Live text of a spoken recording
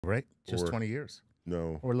Right? Just Or- 20 years.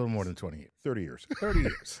 No, Or a little more than 20 years. 30 years. 30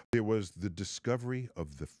 years. It was the discovery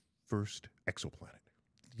of the first exoplanet.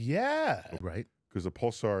 Yeah. Right. Because the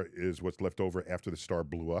pulsar is what's left over after the star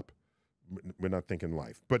blew up. We're not thinking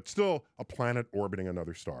life, but still a planet orbiting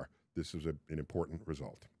another star. This is an important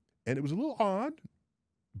result. And it was a little odd,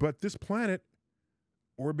 but this planet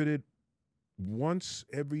orbited once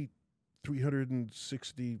every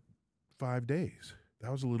 365 days.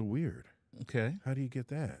 That was a little weird. Okay. How do you get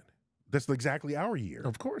that? That's exactly our year.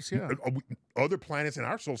 Of course, yeah. Other planets in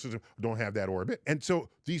our solar system don't have that orbit. And so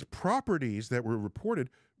these properties that were reported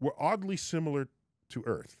were oddly similar to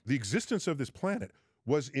Earth. The existence of this planet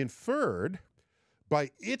was inferred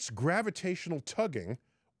by its gravitational tugging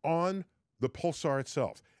on the pulsar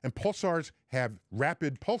itself. And pulsars have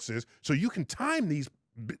rapid pulses, so you can time these,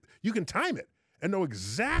 you can time it and know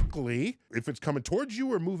exactly if it's coming towards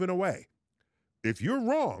you or moving away. If you're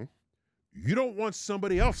wrong, you don't want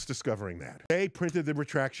somebody else discovering that. They printed the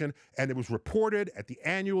retraction, and it was reported at the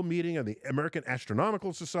annual meeting of the American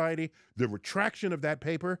Astronomical Society, the retraction of that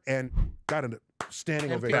paper, and got a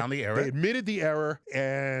standing ovation. Found the error. They admitted the error,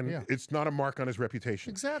 and it's not a mark on his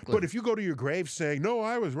reputation. Exactly. But if you go to your grave saying, no,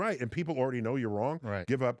 I was right, and people already know you're wrong,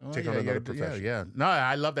 give up, take on another profession. Yeah. No,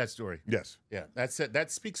 I love that story. Yes. Yeah, that's it.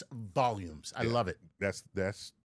 That speaks volumes. I love it. That's